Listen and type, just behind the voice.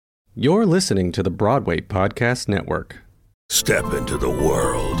You're listening to the Broadway Podcast Network. Step into the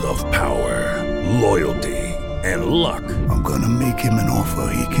world of power, loyalty, and luck. I'm gonna make him an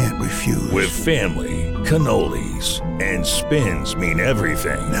offer he can't refuse. With family, cannolis, and spins mean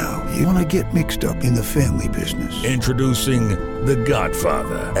everything. Now, you wanna get mixed up in the family business. Introducing The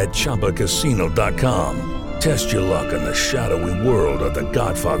Godfather at ChumbaCasino.com. Test your luck in the shadowy world of The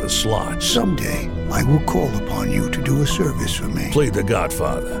Godfather slot. Someday, I will call upon you to do a service for me. Play The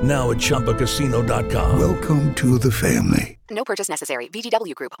Godfather, now at ChumbaCasino.com. Welcome to the family. No purchase necessary.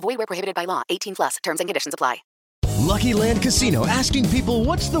 VGW Group. Void where prohibited by law. 18 plus. Terms and conditions apply. Lucky Land Casino, asking people,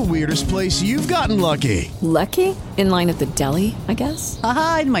 what's the weirdest place you've gotten lucky? Lucky? In line at the deli, I guess?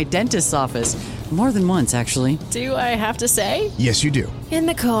 Aha, in my dentist's office. More than once, actually. Do I have to say? Yes, you do. In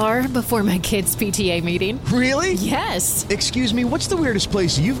the car before my kids' PTA meeting. Really? Yes. Excuse me, what's the weirdest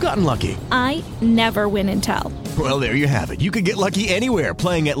place you've gotten lucky? I never win and tell. Well, there you have it. You can get lucky anywhere,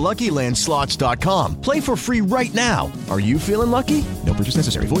 playing at LuckyLandSlots.com. Play for free right now. Are you feeling lucky? No purchase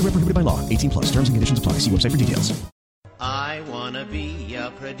necessary. Void where prohibited by law. 18 plus. Terms and conditions apply. See website for details. I want to be a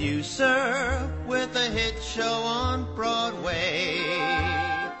producer with a hit show on Broadway.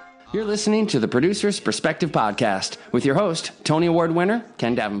 You're listening to the Producer's Perspective Podcast with your host, Tony Award winner,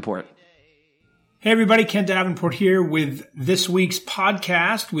 Ken Davenport. Hey everybody, Ken Davenport here with this week's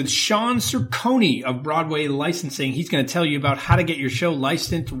podcast with Sean Cercone of Broadway Licensing. He's going to tell you about how to get your show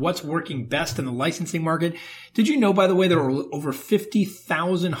licensed, what's working best in the licensing market. Did you know, by the way, there are over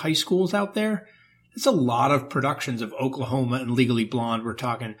 50,000 high schools out there? It's a lot of productions of Oklahoma and Legally Blonde we're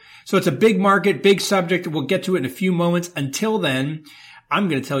talking. So it's a big market, big subject. We'll get to it in a few moments. Until then, I'm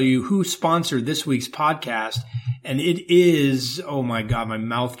going to tell you who sponsored this week's podcast. And it is, oh my God, my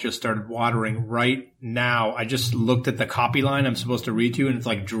mouth just started watering right now. I just looked at the copy line I'm supposed to read to you, and it's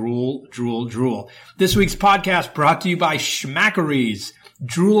like drool, drool, drool. This week's podcast brought to you by Schmackary's.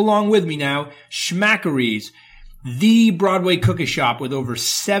 Drool along with me now. Schmackary's, the Broadway cookie shop with over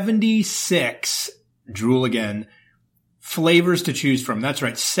 76, drool again, flavors to choose from. That's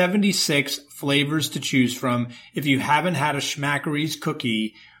right, 76 flavors to choose from. If you haven't had a Schmackary's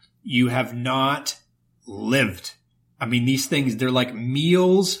cookie, you have not lived. I mean, these things, they're like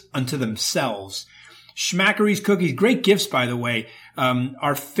meals unto themselves. Schmackary's cookies, great gifts, by the way.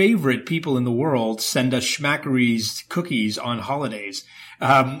 Our favorite people in the world send us Schmackary's cookies on holidays.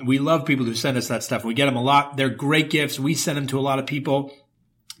 We love people who send us that stuff. We get them a lot. They're great gifts. We send them to a lot of people.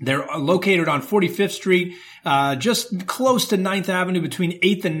 They're located on 45th Street, just close to 9th Avenue between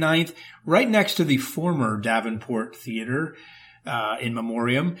 8th and 9th, right next to the former Davenport Theater, in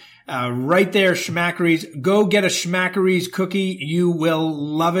memoriam. Right there, Schmackary's. Go get a Schmackary's cookie. You will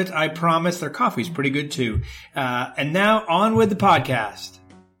love it. I promise. Their coffee's pretty good too. And now on with the podcast.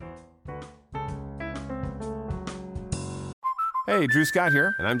 Hey, Drew Scott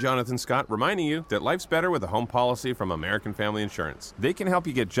here, and I'm Jonathan Scott, reminding you that life's better with a home policy from American Family Insurance. They can help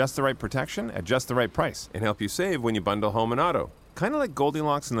you get just the right protection at just the right price and help you save when you bundle home and auto. Kind of like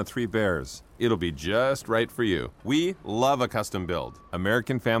Goldilocks and the Three Bears. It'll be just right for you. We love a custom build.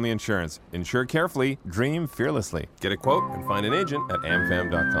 American Family Insurance. Insure carefully, dream fearlessly. Get a quote and find an agent at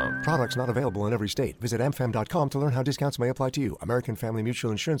amfam.com. Products not available in every state. Visit amfam.com to learn how discounts may apply to you. American Family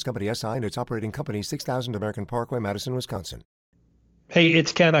Mutual Insurance Company, SI, and its operating company, 6000 American Parkway, Madison, Wisconsin. Hey,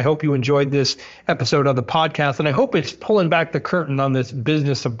 it's Ken. I hope you enjoyed this episode of the podcast, and I hope it's pulling back the curtain on this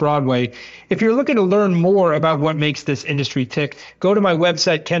business of Broadway. If you're looking to learn more about what makes this industry tick, go to my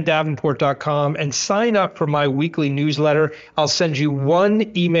website, kendavenport.com, and sign up for my weekly newsletter. I'll send you one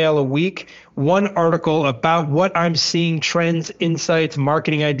email a week, one article about what I'm seeing, trends, insights,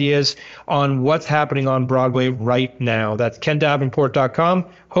 marketing ideas on what's happening on Broadway right now. That's kendavenport.com.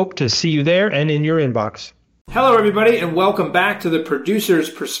 Hope to see you there and in your inbox. Hello, everybody, and welcome back to the Producer's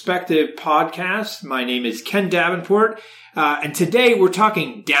Perspective podcast. My name is Ken Davenport, and today we're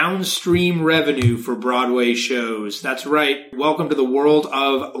talking downstream revenue for Broadway shows. That's right. Welcome to the world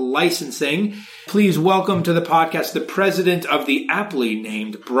of licensing. Please welcome to the podcast the president of the aptly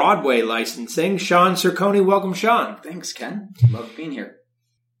named Broadway Licensing, Sean Cercone. Welcome, Sean. Thanks, Ken. Love being here.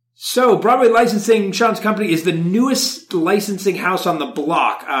 So, Broadway Licensing, Sean's company, is the newest licensing house on the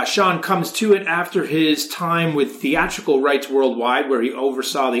block. Sean comes to it after his time with theatrical rights worldwide, where he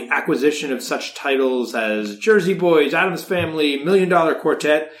oversaw the acquisition of such titles as Jersey Boys, Addams Family, $1 Million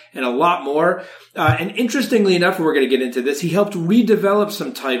Quartet, and a lot more. And interestingly enough, we're going to get into this, he helped redevelop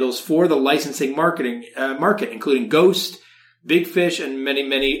some titles for the licensing market, including Ghost, Big Fish, and many,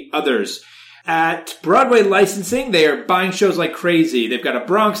 many others. At Broadway Licensing, they are buying shows like crazy. They've got A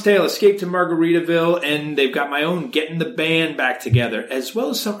Bronx Tale, Escape to Margaritaville, and they've got my own Getting the Band back together, as well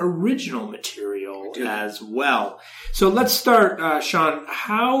as some original material world as well. So let's start, Sean.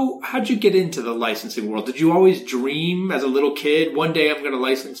 How'd you get into the licensing world? Did you always dream as a little kid, one day I'm going to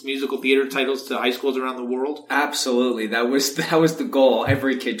license musical theater titles to high schools around the world? Absolutely. That was the goal.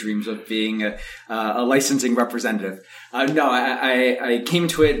 Every kid dreams of being a licensing representative. No, I came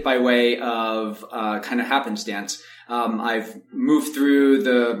to it by way of kind of happenstance. I've moved through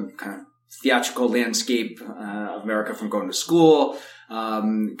the kind of theatrical landscape of America from going to school.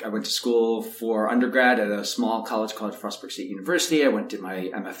 I went to school for undergrad at a small college called Frostburg State University. I went to my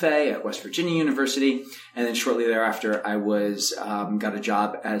MFA at West Virginia University. And then shortly thereafter, I got a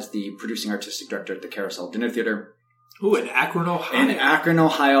job as the producing artistic director at the Carousel Dinner Theater. Ooh, in Akron, Ohio. In Akron,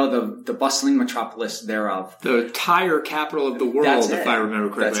 Ohio, the bustling metropolis thereof. The tire capital of the world, if I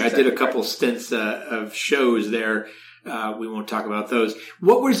remember correctly. I did a couple stints of shows there. We won't talk about those.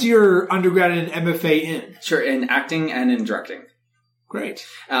 What was your undergrad and MFA in? Sure, in acting and in directing. Great.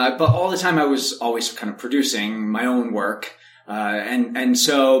 But all the time I was always kind of producing my own work. And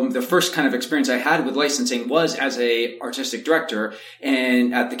so the first kind of experience I had with licensing was as a artistic director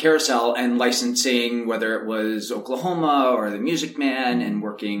and at the Carousel and licensing, whether it was Oklahoma or the Music Man, and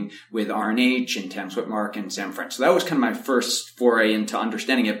working with R&H and Tam Switmark and Sam French. So that was kind of my first foray into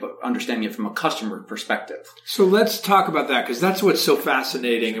understanding it, but understanding it from a customer perspective. So let's talk about that, because that's what's so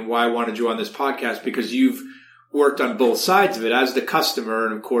fascinating and why I wanted you on this podcast, because you've worked on both sides of it as the customer.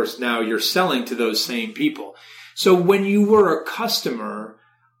 And of course, now you're selling to those same people. So when you were a customer,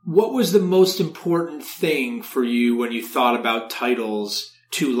 what was the most important thing for you when you thought about titles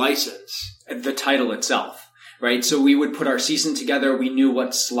to license? The title itself, right? So we would put our season together. We knew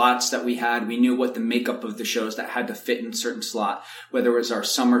what slots that we had. We knew what the makeup of the shows that had to fit in a certain slot, whether it was our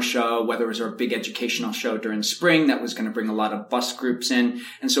summer show, whether it was our big educational show during spring that was going to bring a lot of bus groups in.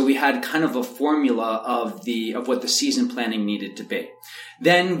 And so we had kind of a formula of what the season planning needed to be.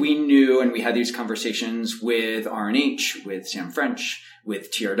 Then we knew, and we had these conversations with R&H, with Sam French,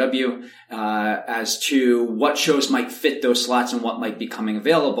 with TRW, as to what shows might fit those slots and what might be coming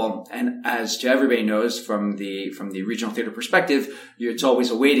available. And as to everybody knows, from the regional theater perspective, it's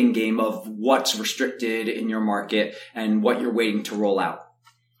always a waiting game of what's restricted in your market and what you're waiting to roll out.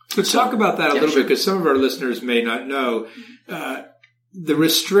 So talk about that a little bit, because some of our listeners may not know. The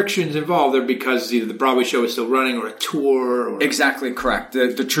restrictions involved are because either the Broadway show is still running or a tour. Or... Exactly correct.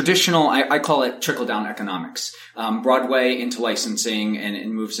 The traditional, I call it trickle-down economics. Broadway into licensing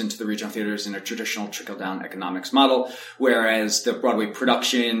and moves into the regional theaters in a traditional trickle-down economics model, whereas the Broadway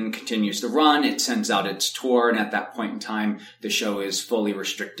production continues to run. It sends out its tour, and at that point in time, the show is fully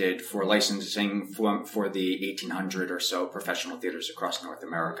restricted for licensing for the 1,800 or so professional theaters across North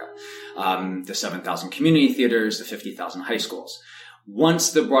America, the 7,000 community theaters, the 50,000 high schools. Once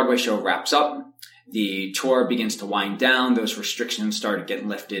the Broadway show wraps up, the tour begins to wind down. Those restrictions start getting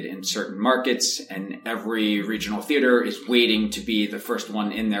lifted in certain markets, and every regional theater is waiting to be the first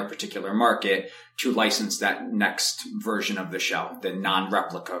one in their particular market to license that next version of the show, the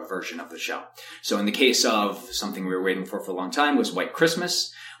non-replica version of the show. So in the case of something we were waiting for a long time was White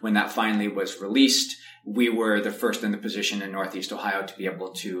Christmas. When that finally was released, we were the first in the position in Northeast Ohio to be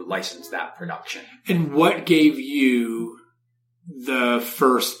able to license that production. And what gave you the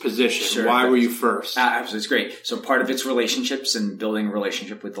first position? Sure. Why were you first? Absolutely. It's great. So part of it's relationships and building a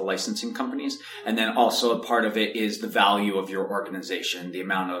relationship with the licensing companies. And then also a part of it is the value of your organization, the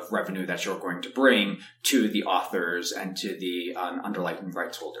amount of revenue that you're going to bring to the authors and to the underlying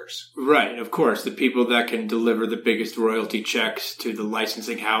rights holders. Right. Of course, the people that can deliver the biggest royalty checks to the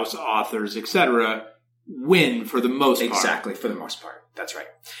licensing house, authors, etc., win for the most part. Exactly. For the most part. That's right.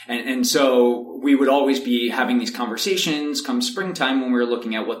 And so we would always be having these conversations come springtime when we were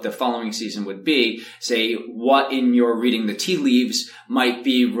looking at what the following season would be. Say, what in your reading the tea leaves might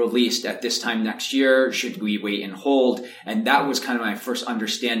be released at this time next year? Should we wait and hold? And that was kind of my first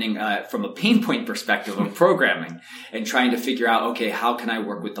understanding from a pain point perspective of programming and trying to figure out, okay, how can I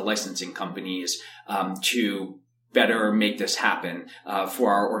work with the licensing companies to better make this happen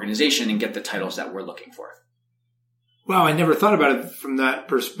for our organization and get the titles that we're looking for. Wow, I never thought about it from that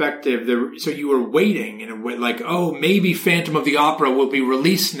perspective. So you were waiting in a way, like, oh, maybe Phantom of the Opera will be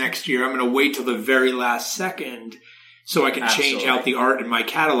released next year. I'm going to wait till the very last second so I can change out the art in my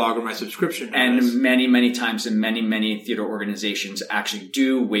catalog or my subscription. And many, many times in many, many theater organizations actually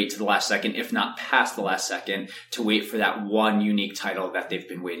do wait to the last second, if not past the last second, to wait for that one unique title that they've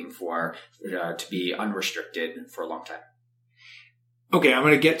been waiting for to be unrestricted for a long time. Okay, I'm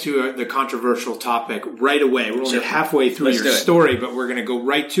going to get to the controversial topic right away. We're only halfway through your story, but we're going to go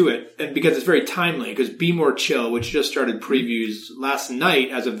right to it. And because it's very timely, because Be More Chill, which just started previews last night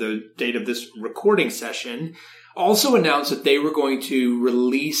as of the date of this recording session, also announced that they were going to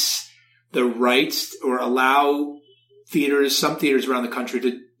release the rights or allow some theaters around the country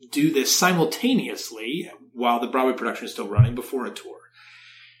to do this simultaneously while the Broadway production is still running before a tour.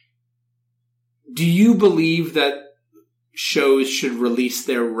 Do you believe that shows should release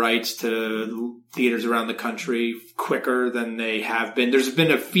their rights to theaters around the country quicker than they have been? There's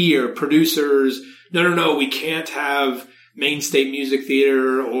been a fear, producers, no, we can't have Main State Music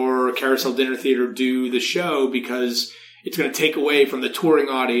Theater or Carousel Dinner Theater do the show because it's going to take away from the touring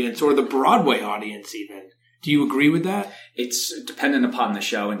audience or the Broadway audience even. Do you agree with that? It's dependent upon the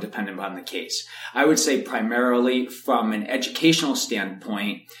show and dependent upon the case. I would say primarily from an educational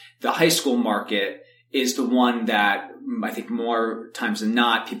standpoint, the high school market is the one that I think more times than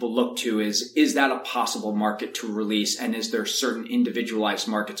not people look to is that a possible market to release, and is there certain individualized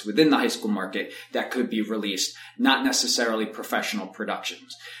markets within the high school market that could be released, not necessarily professional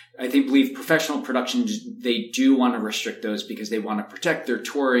productions. I believe professional productions, they do want to restrict those because they want to protect their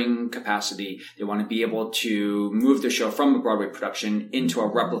touring capacity. They want to be able to move the show from a Broadway production into a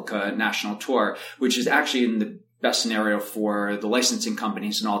replica national tour, which is actually in the best scenario for the licensing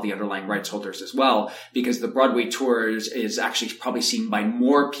companies and all the underlying rights holders as well, because the Broadway tours is actually probably seen by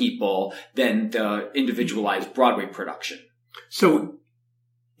more people than the individualized Broadway production. So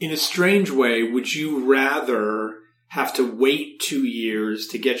in a strange way, would you rather have to wait 2 years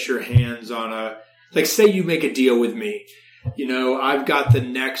to get your hands on say you make a deal with me, I've got the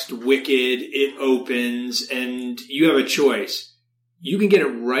next Wicked, it opens, and you have a choice. You can get it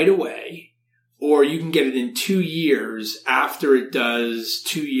right away, or you can get it in 2 years after it does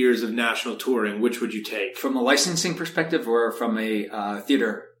 2 years of national touring. Which would you take? From a licensing perspective or from a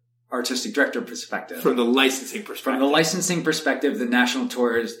theater artistic director perspective? From the licensing perspective. From the licensing perspective, the national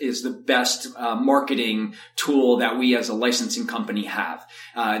tour is the best marketing tool that we as a licensing company have.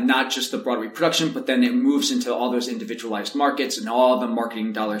 Not just the Broadway production, but then it moves into all those individualized markets and all the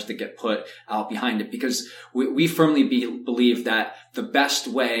marketing dollars that get put out behind it. Because we firmly believe that the best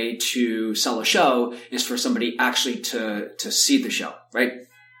way to sell a show is for somebody actually to see the show, right?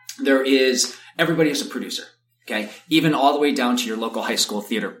 Everybody is a producer, okay? Even all the way down to your local high school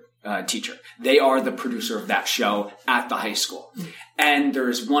theater teacher. They are the producer of that show at the high school. And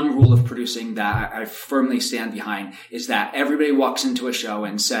there's one rule of producing that I firmly stand behind, is that everybody walks into a show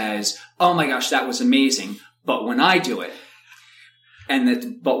and says, oh my gosh, that was amazing. But when I do it,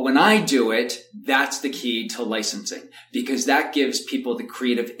 that's the key to licensing, because that gives people the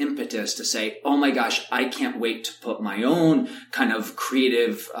creative impetus to say, oh my gosh, I can't wait to put my own kind of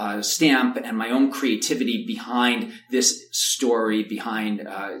creative stamp and my own creativity behind this story, behind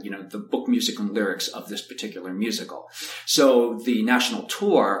the book, music, and lyrics of this particular musical. So the national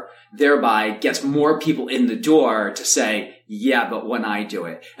tour thereby gets more people in the door to say, yeah, but when I do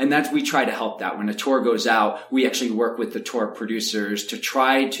it. And we try to help that. When a tour goes out, we actually work with the tour producers to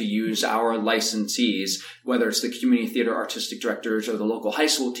try to use our licensees, whether it's the community theater artistic directors or the local high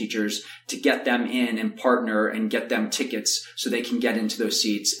school teachers, to get them in and partner and get them tickets so they can get into those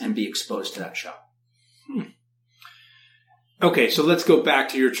seats and be exposed to that show. Okay, so let's go back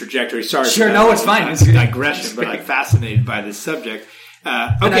to your trajectory. Sorry. Sure, no, it's fine. It's a digression, but I'm fascinated by this subject.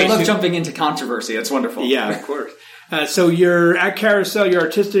 And I love jumping into controversy. It's wonderful. Yeah, of course. So you're at Carousel, you're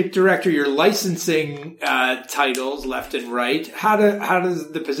artistic director, you're licensing titles left and right. How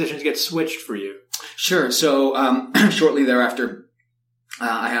does the positions get switched for you? Sure. So shortly thereafter,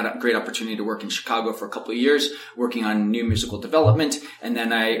 I had a great opportunity to work in Chicago for a couple of years, working on new musical development. And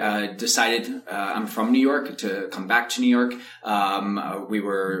then I decided, I'm from New York, to come back to New York. We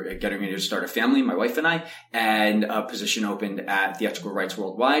were getting ready to start a family, my wife and I, and a position opened at Theatrical Rights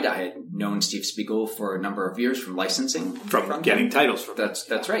Worldwide. I had known Steve Spiegel for a number of years from licensing. From getting titles from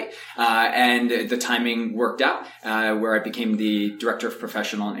That's right. And the timing worked out, where I became the Director of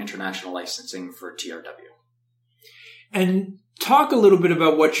Professional and International Licensing for TRW. And talk a little bit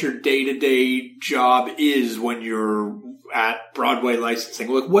about what your day-to-day job is when you're at Broadway licensing.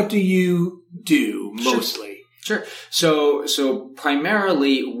 Like, what do you do mostly? Sure. So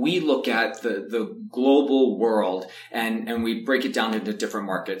primarily we look at the global world and we break it down into different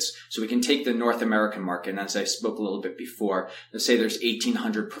markets. So we can take the North American market. And as I spoke a little bit before, let's say there's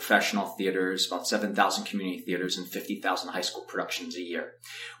 1,800 professional theaters, about 7,000 community theaters, and 50,000 high school productions a year.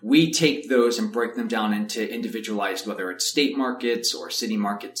 We take those and break them down into individualized, whether it's state markets or city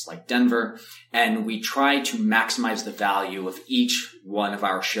markets like Denver. And we try to maximize the value of each one of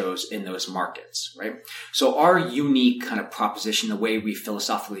our shows in those markets, right? So our unique kind of proposition, the way we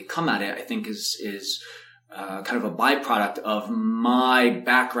philosophically come at it, I think is kind of a byproduct of my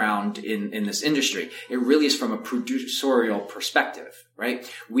background in this industry. It really is from a producerial perspective, right?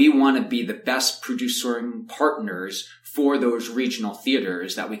 We want to be the best producing partners for those regional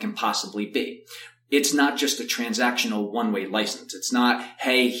theaters that we can possibly be. It's not just a transactional one-way license. It's not,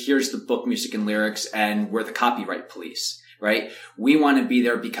 hey, here's the book, music, and lyrics, and we're the copyright police. Right? We want to be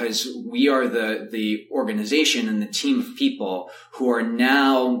there because we are the organization and the team of people who are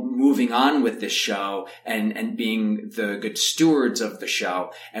now moving on with this show and being the good stewards of the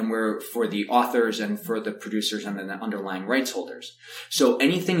show. And we're for the authors and for the producers and the underlying rights holders. So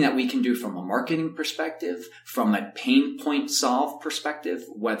anything that we can do from a marketing perspective, from a pain point solve perspective,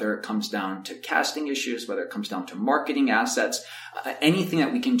 whether it comes down to casting issues, whether it comes down to marketing assets, anything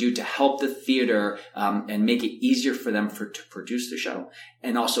that we can do to help the theater and make it easier for them to produce the show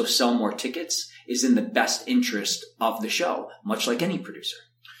and also sell more tickets is in the best interest of the show, much like any producer.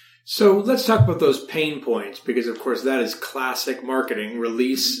 So let's talk about those pain points, because of course that is classic marketing.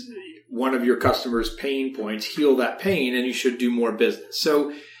 Release one of your customers' pain points, heal that pain, and you should do more business.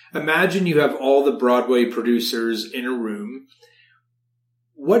 So imagine you have all the Broadway producers in a room.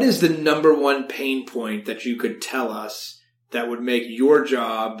 What is the number one pain point that you could tell us that would make your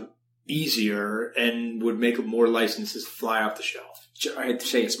job easier and would make more licenses fly off the shelf? I'd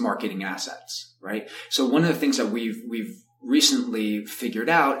say it's marketing assets, right? So one of the things that we've recently figured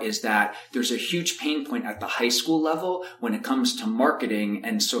out is that there's a huge pain point at the high school level when it comes to marketing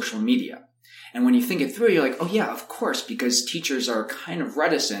and social media. And when you think it through, you're like, oh yeah, of course, because teachers are kind of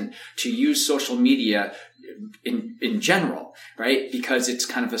reticent to use social media in general, right? Because it's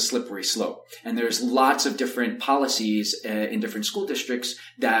kind of a slippery slope. And there's lots of different policies in different school districts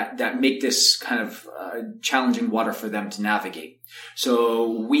that make this kind of challenging water for them to navigate.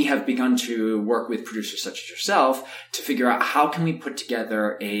 So we have begun to work with producers such as yourself to figure out how can we put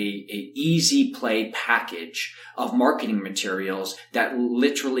together a easy play package of marketing materials that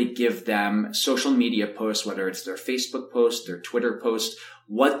literally give them social media posts, whether it's their Facebook post, their Twitter post,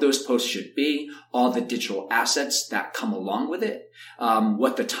 what those posts should be, all the digital assets that come along with it,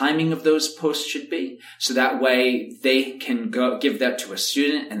 what the timing of those posts should be. So that way they can go give that to a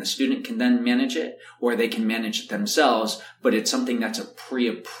student and the student can then manage it, or they can manage it themselves, but it's something that's a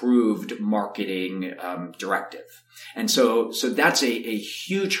pre-approved marketing directive. And so that's a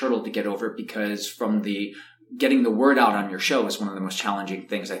huge hurdle to get over, because from getting the word out on your show is one of the most challenging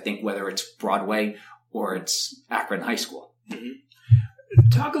things, I think, whether it's Broadway or it's Akron High School. Mm-hmm.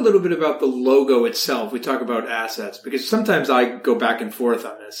 Talk a little bit about the logo itself. We talk about assets, because sometimes I go back and forth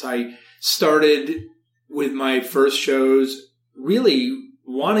on this. I started with my first shows really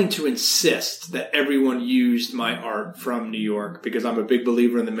wanting to insist that everyone used my art from New York, because I'm a big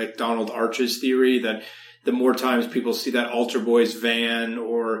believer in the McDonald Arches theory, that the more times people see that Altar Boys van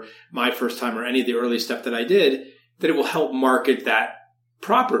or my first time or any of the early stuff that I did, that it will help market that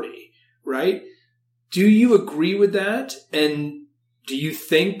property, right? Do you agree with that? And do you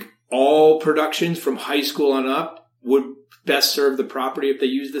think all productions from high school on up would best serve the property if they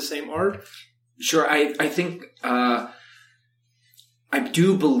use the same art? Sure. I think I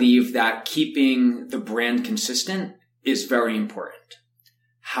do believe that keeping the brand consistent is very important.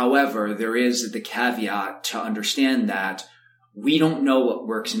 However, there is the caveat to understand that we don't know what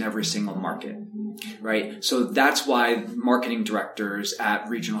works in every single market, right? So that's why marketing directors at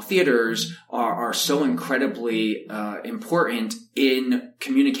regional theaters are so incredibly important in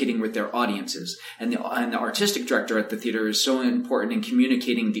communicating with their audiences. And the artistic director at the theater is so important in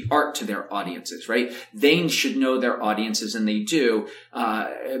communicating the art to their audiences, right? They should know their audiences, and they do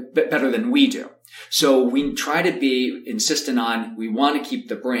better than we do. So we try to be insistent on, we want to keep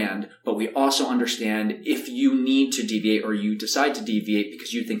the brand, but we also understand if you need to deviate or you decide to deviate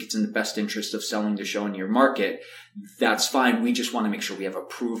because you think it's in the best interest of selling the show in your market, that's fine. We just want to make sure we have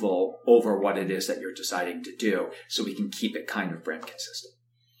approval over what it is that you're deciding to do so we can keep it kind of brand consistent.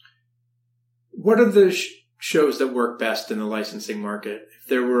 What are the shows that work best in the licensing market? If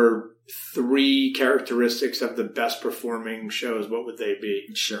there were 3 characteristics of the best performing shows, what would they be?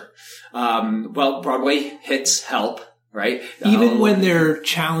 Sure. Well, Broadway hits help, right? Even when they're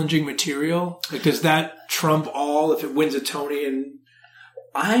challenging material? Like, does that trump all if it wins a Tony? And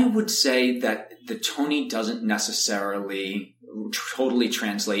I would say that the Tony doesn't necessarily totally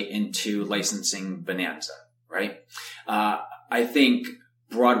translate into licensing bonanza, right? I think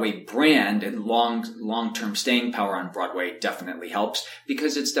Broadway brand and long-term staying power on Broadway definitely helps,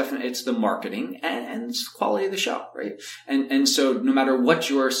 because it's the marketing and it's the quality of the show, right? And so no matter what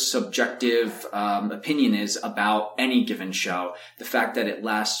your subjective opinion is about any given show, the fact that it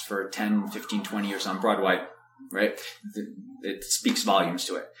lasts for 10, 15, 20 years on Broadway, right? It speaks volumes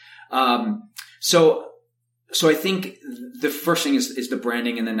to it. So I think the first thing is the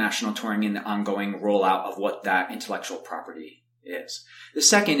branding and the national touring and the ongoing rollout of what that intellectual property is. The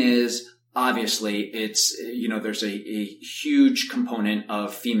second is obviously it's, there's a huge component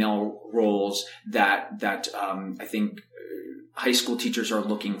of female roles that I think high school teachers are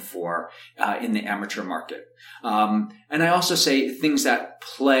looking for in the amateur market. And I also say things that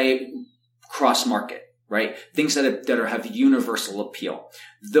play cross market, right? Things that have universal appeal.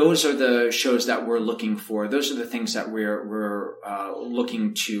 Those are the shows that we're looking for. Those are the things that we're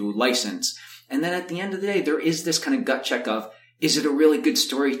looking to license. And then at the end of the day, there is this kind of gut check of, is it a really good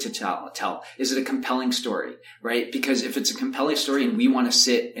story to tell? Is it a compelling story, right? Because if it's a compelling story and we want to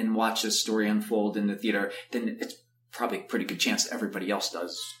sit and watch this story unfold in the theater, then it's probably a pretty good chance that everybody else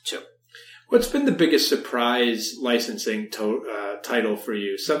does too. What's been the biggest surprise licensing title for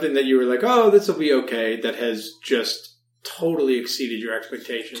you? Something that you were like, oh, this will be okay, that has just totally exceeded your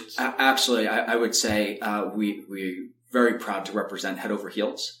expectations? Absolutely. I would say we're very proud to represent Head Over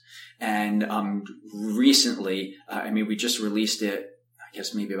Heels. And recently, we just released it, I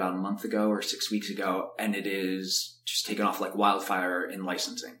guess maybe about a month ago or 6 weeks ago, and it is just taken off like wildfire in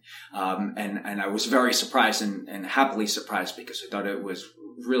licensing. And I was very surprised and happily surprised because I thought it was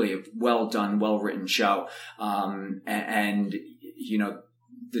really a well done, well written show. And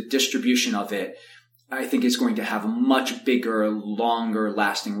the distribution of it, I think is going to have a much bigger, longer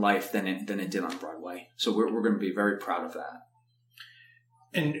lasting life than it did on Broadway. So we're going to be very proud of that.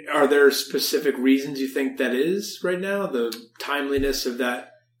 And are there specific reasons you think that is right now? The timeliness of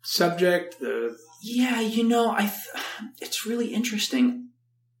that subject? Yeah, it's really interesting.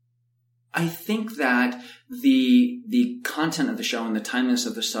 I think that the content of the show and the timeliness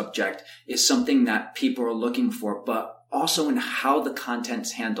of the subject is something that people are looking for, but also in how the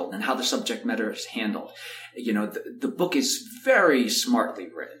content's handled and how the subject matter is handled. The book is very smartly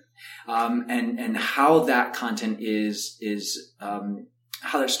written. And how that content is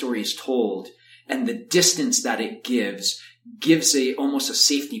how that story is told and the distance that it gives almost a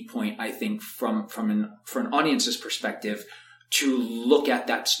safety point, I think, for an audience's perspective to look at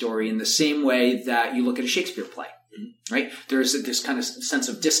that story in the same way that you look at a Shakespeare play, right? There's this kind of sense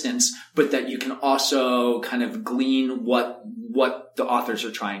of distance, but that you can also kind of glean what the authors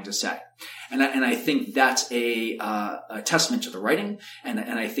are trying to say. And I think that's a testament to the writing. And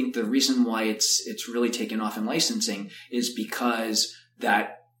I think the reason why it's really taken off in licensing is because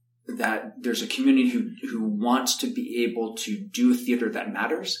that there's a community who wants to be able to do theater that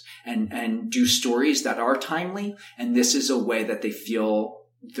matters and do stories that are timely. And this is a way that they feel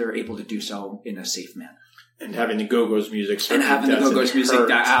they're able to do so in a safe manner. And having the Go-Go's music. And having the Go-Go's music,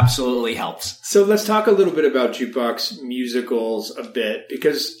 that absolutely helps. So let's talk a little bit about jukebox musicals a bit,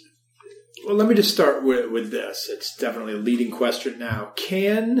 because, well, let me just start with this. It's definitely a leading question now.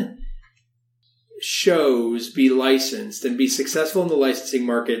 Can shows be licensed and be successful in the licensing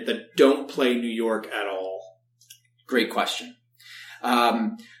market that don't play New York at all? Great question.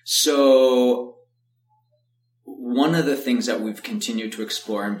 So one of the things that we've continued to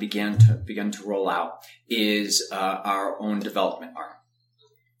explore and began to roll out is our own development arm.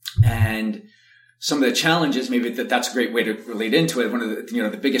 And some of the challenges, maybe that's a great way to relate into it. One of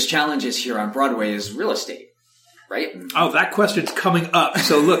the biggest challenges here on Broadway is real estate. Right? Oh, that question's coming up.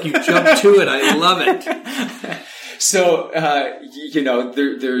 So look, you jumped to it. I love it. So,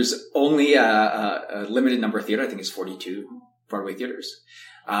 there's only a limited number of theaters. I think it's 42 Broadway theaters,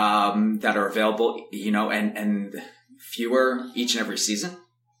 that are available, and fewer each and every season.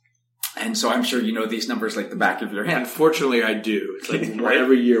 And so I'm sure you know these numbers like the back of your hand. Unfortunately, I do. It's like right?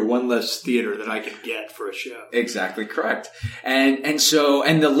 Every year, one less theater that I can get for a show. Exactly correct. And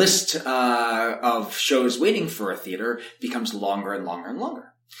the list of shows waiting for a theater becomes longer and longer and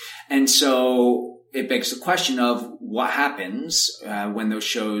longer. And so it begs the question of what happens when those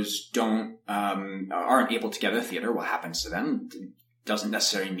shows aren't able to get a theater. What happens to them? Doesn't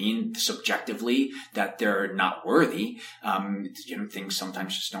necessarily mean subjectively that they're not worthy. Things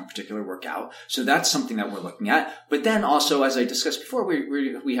sometimes just don't particularly work out. So that's something that we're looking at. But then also, as I discussed before,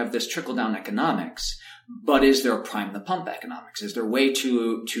 we have this trickle-down economics. But is there a prime the pump economics? Is there a way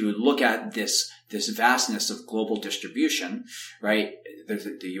to look at this vastness of global distribution, right? There's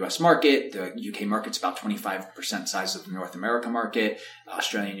the U.S. market. The U.K. market's about 25% size of the North America market.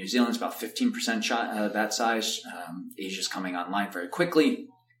 Australia and New Zealand's about 15% that size. Asia's coming online very quickly.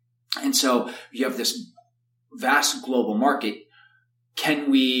 And so you have this vast global market.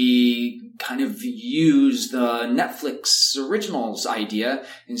 Can we kind of use the Netflix originals idea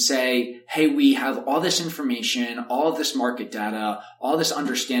and say, hey, we have all this information, all of this market data, all this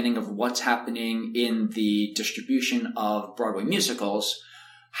understanding of what's happening in the distribution of Broadway musicals.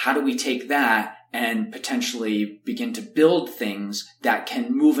 How do we take that and potentially begin to build things that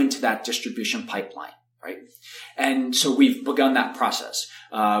can move into that distribution pipeline? right? And so we've begun that process.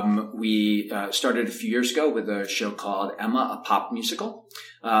 We started a few years ago with a show called Emma, a pop musical,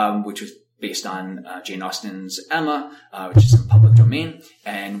 which was based on Jane Austen's Emma, which is in public domain.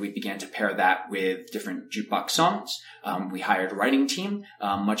 And we began to pair that with different jukebox songs. We hired a writing team,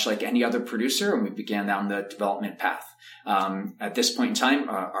 much like any other producer, and we began down the development path. At this point in time,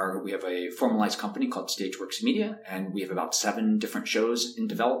 we have a formalized company called Stageworks Media, and we have about 7 different shows in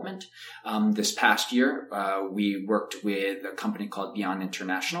development. This past year, we worked with a company called Beyond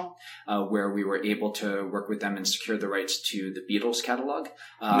International, where we were able to work with them and secure the rights to the Beatles catalog.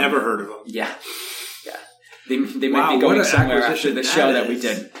 Never heard of them. Yeah. They might be going somewhere after the show that we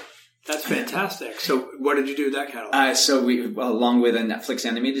did. That's fantastic. So what did you do with that catalog? So we, along with a Netflix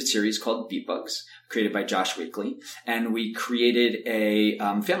animated series called Beat Bugs, created by Josh Wakely, and we created a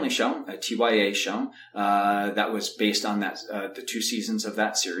family show, a TYA show, that was based on that the 2 seasons of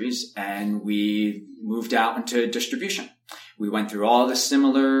that series, and we moved out into distribution. We went through all the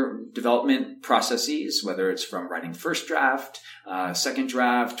similar development processes, whether it's from writing first draft, second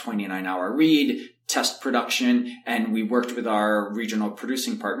draft, 29-hour read, test production, and we worked with our regional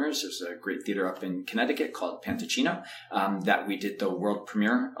producing partners. There's a great theater up in Connecticut called Pantachino, that we did the world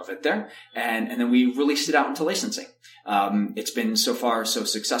premiere of it there. And then we released it out into licensing. It's been so far so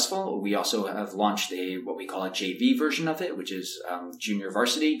successful. We also have launched what we call a JV version of it, which is junior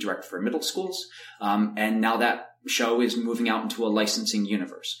varsity, direct for middle schools. And now that show is moving out into a licensing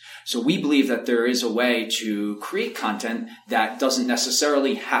universe. So we believe that there is a way to create content that doesn't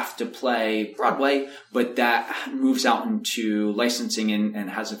necessarily have to play Broadway, but that moves out into licensing and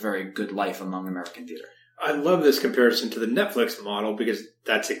has a very good life among American theater. I love this comparison to the Netflix model because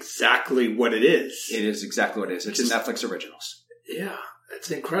that's exactly what it is. It is exactly what it is. It's Netflix originals. Yeah, that's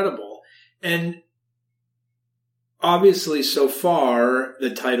incredible. And obviously, so far,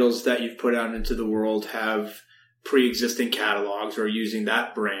 the titles that you've put out into the world have pre-existing catalogs or using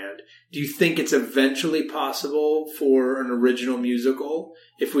that brand. Do you think it's eventually possible for an original musical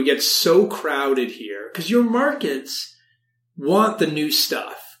if we get so crowded here? Because your markets want the new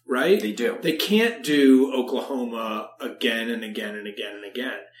stuff, right? They do. They can't do Oklahoma again and again and again and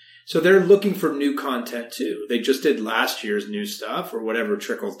again. So they're looking for new content too. They just did last year's new stuff or whatever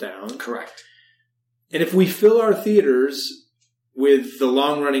trickles down. Correct. And if we fill our theaters with the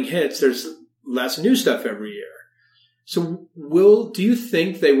long-running hits, there's less new stuff every year. So do you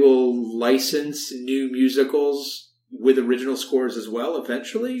think they will license new musicals with original scores as well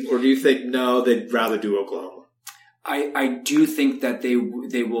eventually? Or do you think, no, they'd rather do Oklahoma? I do think that they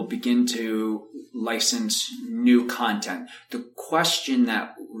will begin to license new content. The question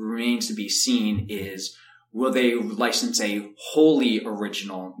that remains to be seen is, will they license a wholly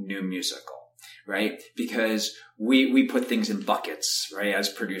original new musical? Right? Because we put things in buckets, right? As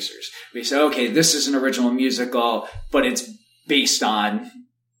producers, we say, okay, this is an original musical, but it's based on,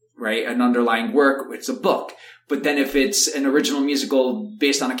 right, an underlying work. It's a book. But then if it's an original musical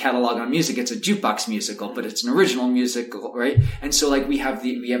based on a catalog on music, it's a jukebox musical, but it's an original musical, right? And so like we have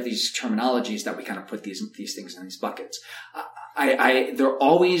these terminologies that we kind of put these things in these buckets. They're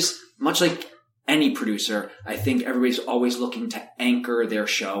always, much like any producer, I think everybody's always looking to anchor their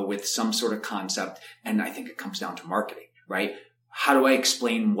show with some sort of concept. And I think it comes down to marketing, right? How do I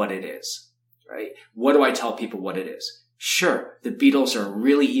explain what it is, right? What do I tell people what it is? Sure, the Beatles are a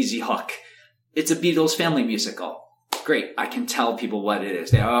really easy hook. It's a Beatles family musical. Great. I can tell people what it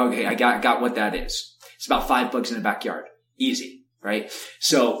is. Okay, I got what that is. It's about 5 bugs in a backyard. Easy, right?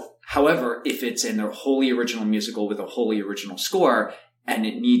 So, however, if it's in a wholly original musical with a wholly original score, and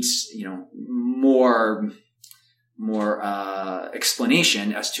it needs, more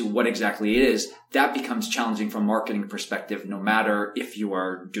explanation as to what exactly it is, that becomes challenging from a marketing perspective, no matter if you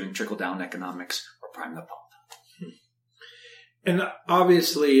are doing trickle-down economics or prime the pump. And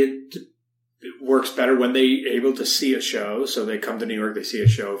obviously, it works better when they're able to see a show. So they come to New York, they see a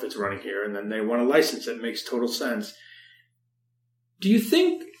show if it's running here, and then they want to license it. It makes total sense. Do you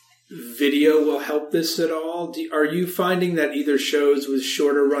think video will help this at all? Are you finding that either shows with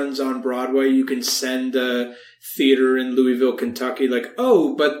shorter runs on Broadway, you can send a theater in Louisville, Kentucky, like,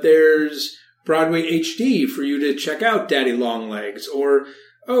 oh, but there's Broadway HD for you to check out Daddy Longlegs, or,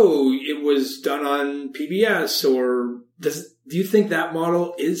 oh, it was done on PBS, or do you think that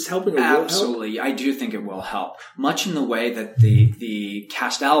model is helping or will help? Absolutely. I do think it will help. Much in the way that the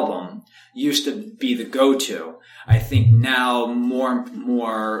cast album used to be the go-to. I think now more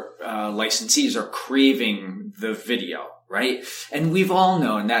licensees are craving the video, right? And we've all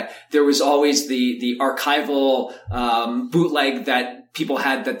known that there was always the archival bootleg that people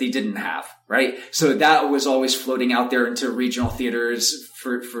had that they didn't have, right? So that was always floating out there into regional theaters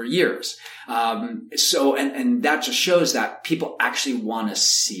for years. And that just shows that people actually want to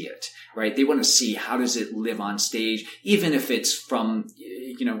see it, right? They want to see how does it live on stage, even if it's from,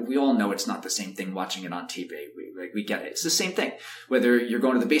 we all know it's not the same thing watching it on TV. We get it. It's the same thing. Whether you're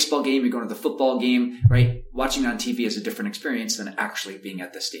going to the baseball game, you're going to the football game, right? Watching it on TV is a different experience than actually being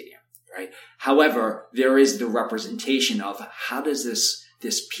at the stadium, right? However, there is the representation of how does this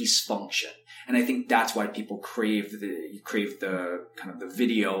piece function? And I think that's why people crave the kind of the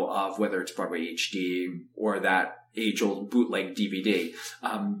video of whether it's Broadway HD or that age-old bootleg DVD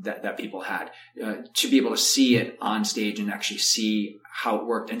that people had, to be able to see it on stage and actually see how it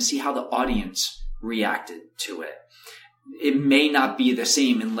worked and see how the audience reacted to it. It may not be the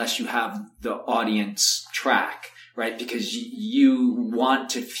same unless you have the audience track, right? Because you want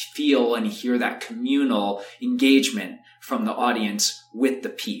to feel and hear that communal engagement from the audience with the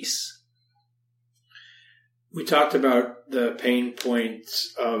piece. We talked about the pain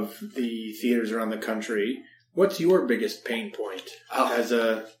points of the theaters around the country. What's your biggest pain point as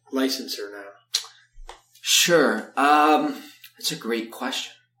a licensor now? Sure. That's a great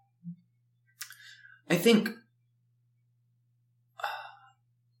question. I think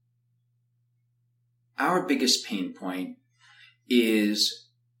our biggest pain point is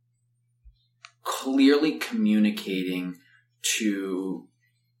clearly communicating to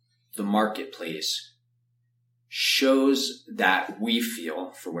the marketplace shows that we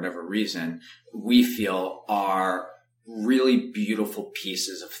feel, for whatever reason, we feel are really beautiful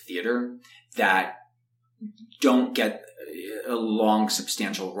pieces of theater that don't get a long,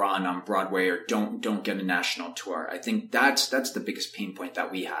 substantial run on Broadway or don't get a national tour. I think that's the biggest pain point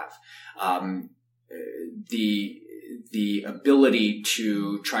that we have. The ability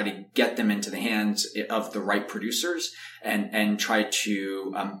to try to get them into the hands of the right producers and try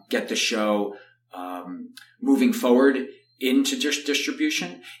to get the show moving forward into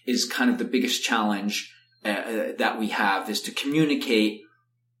distribution is kind of the biggest challenge that we have, is to communicate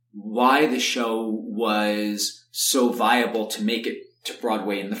why the show was so viable to make it to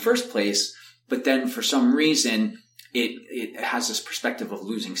Broadway in the first place, but then for some reason it has this perspective of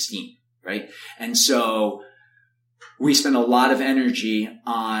losing steam, right? And so we spend a lot of energy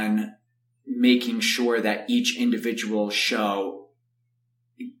on making sure that each individual show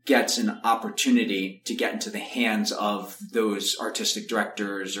gets an opportunity to get into the hands of those artistic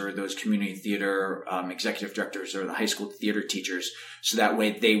directors or those community theater executive directors or the high school theater teachers, so that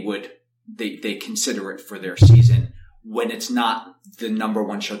way they consider it for their season when it's not the number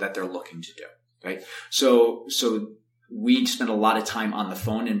one show that they're looking to do, right? So we spend a lot of time on the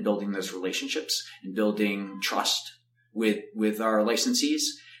phone and building those relationships and building trust with our licensees,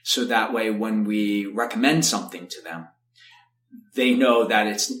 so that way when we recommend something to them, they know that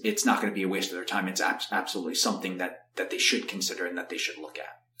it's not going to be a waste of their time. It's absolutely something that they should consider and that they should look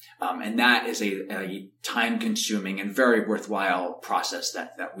at. And that is a time-consuming and very worthwhile process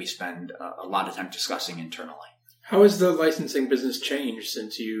that we spend a lot of time discussing internally. How has the licensing business changed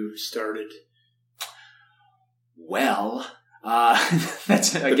since you started? Well,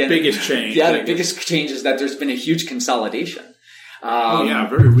 that's again the biggest change. Yeah, the biggest change is that there's been a huge consolidation.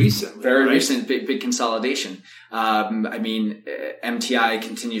 Very recent. Very recent, big consolidation. MTI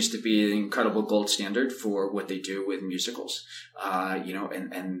continues to be an incredible gold standard for what they do with musicals,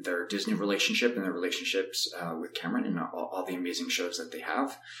 and their Disney relationship and their relationships with Cameron and all the amazing shows that they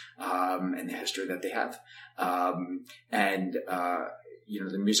have, and the history that they have.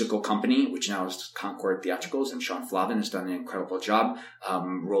 The musical company, which now is Concord Theatricals, and Sean Flavin has done an incredible job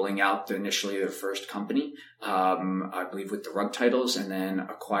rolling out initially their first company, I believe with the Rug titles, and then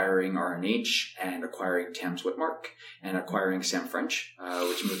acquiring R&H and acquiring Tams Whitmark and acquiring Sam French,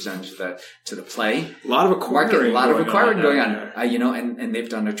 which moves on to the play. A lot of acquiring going on. And they've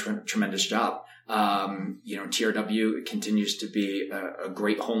done a tremendous job. TRW continues to be a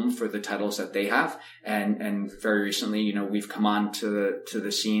great home for the titles that they have. And very recently, we've come on to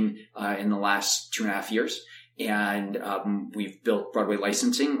the scene, in the last 2.5 years. And, we've built Broadway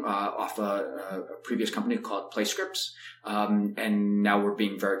licensing, off a previous company called PlayScripts. And now we're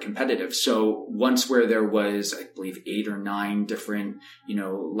being very competitive. So once where there was, I believe, 8 or 9 different,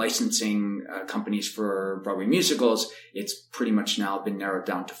 licensing, companies for Broadway musicals, it's pretty much now been narrowed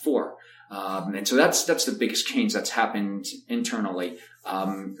down to 4. And so that's the biggest change that's happened internally,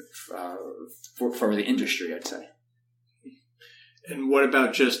 for the industry, I'd say. And what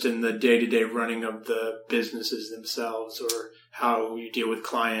about just in the day-to-day running of the businesses themselves, or how you deal with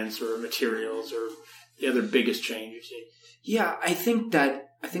clients or materials, or the other biggest change you see? Yeah, I think that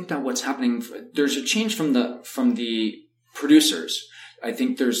what's happening, there's a change from the producers. I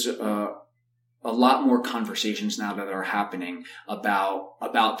think there's a a lot more conversations now that are happening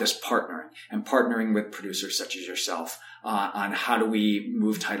about this partnering with producers such as yourself on how do we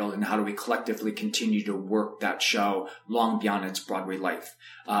move title and how do we collectively continue to work that show long beyond its Broadway life.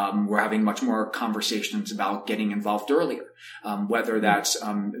 We're having much more conversations about getting involved earlier, whether that's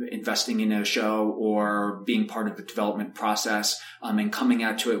investing in a show or being part of the development process, and coming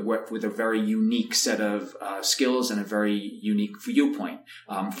out to it with a very unique set of skills and a very unique viewpoint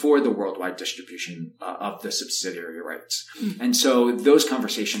for the worldwide distribution of the subsidiary rights. And so those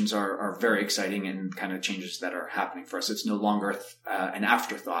conversations are very exciting and kind of changes that are happening for us. It's no longer an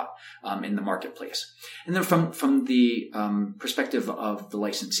afterthought in the marketplace. And then from the perspective of the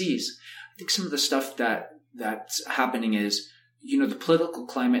licensees, I think some of the stuff that's happening is, the political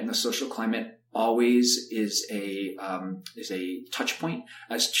climate and the social climate always is a touch point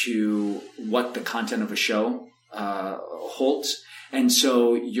as to what the content of a show holds. And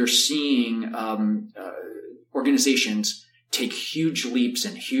so you're seeing organizations take huge leaps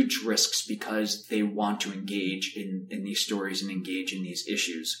and huge risks because they want to engage in these stories and engage in these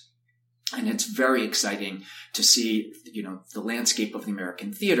issues. And it's very exciting to see, the landscape of the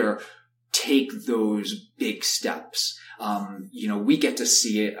American theater take those big steps. We get to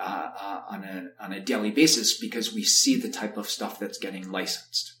see it on a daily basis because we see the type of stuff that's getting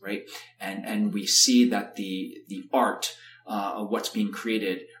licensed, right? And we see that the art of what's being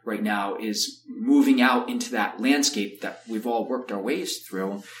created right now is moving out into that landscape that we've all worked our ways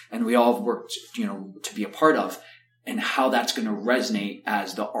through and we all worked, to be a part of, and how that's going to resonate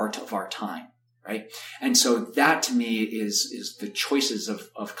as the art of our time. Right. And so that to me is the choices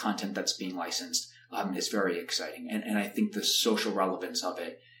of content that's being licensed, is very exciting. And I think the social relevance of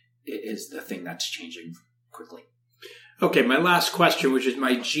it is the thing that's changing quickly. Okay. My last question, which is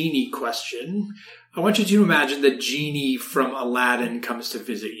my genie question. I want you to imagine the genie from Aladdin comes to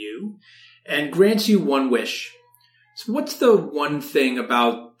visit you and grants you one wish. So what's the one thing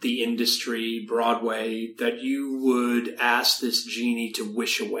about the industry, Broadway, that you would ask this genie to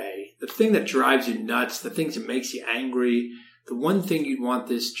wish away? The thing that drives you nuts, the thing that makes you angry, the one thing you'd want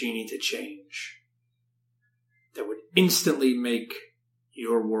this genie to change that would instantly make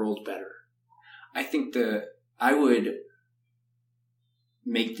your world better? I think I would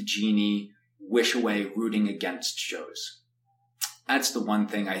make the genie wish away rooting against shows. That's the one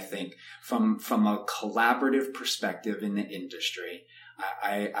thing I think from a collaborative perspective in the industry.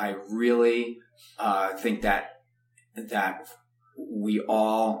 I really think that we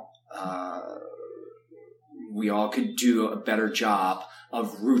all could do a better job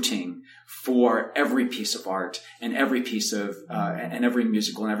of rooting for every piece of art and every piece of and every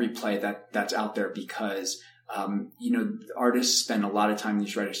musical and every play that's out there, because artists spend a lot of time,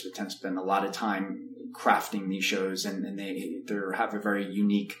 these writers tend to spend a lot of time crafting these shows, and they have a very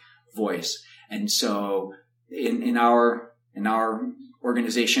unique voice. And so in our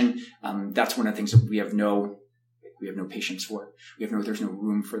organization, that's one of the things that we have no patience for. There's no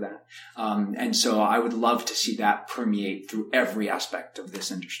room for that. And so I would love to see that permeate through every aspect of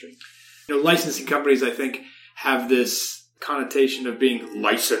this industry. Licensing companies, I think, have this connotation of being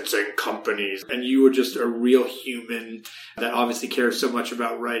licensing companies, and you are just a real human that obviously cares so much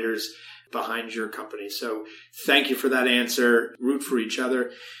about writers behind your company. So thank you for that answer. Root for each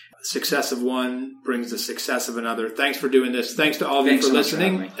other. Success of one brings the success of another. Thanks for doing this. Thanks to all of you for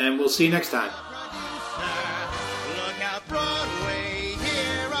listening, and we'll see you next time. Look out, Broadway,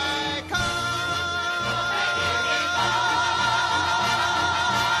 here I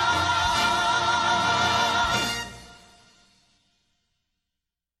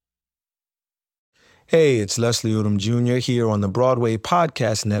Hey, it's Leslie Odom Jr. here on the Broadway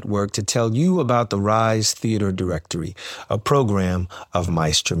Podcast Network to tell you about the Rise Theater Directory, a program of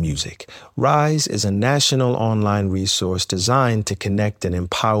Maestro Music. Rise is a national online resource designed to connect and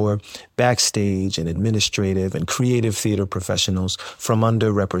empower backstage and administrative and creative theater professionals from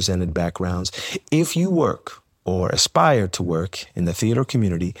underrepresented backgrounds. If you work or aspire to work in the theater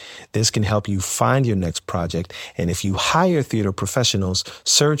community, this can help you find your next project. And if you hire theater professionals,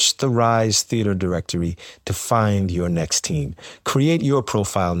 search the Rise Theater Directory to find your next team. Create your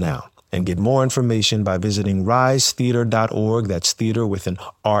profile now and get more information by visiting risetheater.org. That's theater with an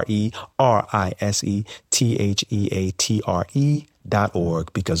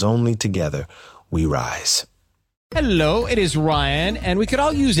RERISETHEATRE.org, because only together we rise. Hello, it is Ryan, and we could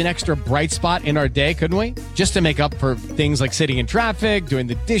all use an extra bright spot in our day, couldn't we? Just to make up for things like sitting in traffic, doing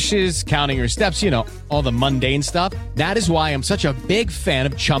the dishes, counting your steps, all the mundane stuff. That is why I'm such a big fan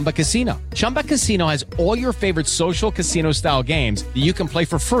of Chumba Casino. Chumba Casino has all your favorite social casino-style games that you can play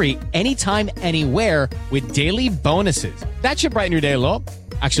for free anytime, anywhere with daily bonuses. That should brighten your day a little.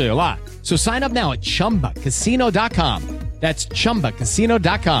 Actually, a lot. So sign up now at ChumbaCasino.com. That's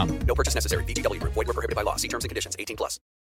ChumbaCasino.com. No purchase necessary. VGW Group. Void where prohibited by law. See terms and conditions. 18+.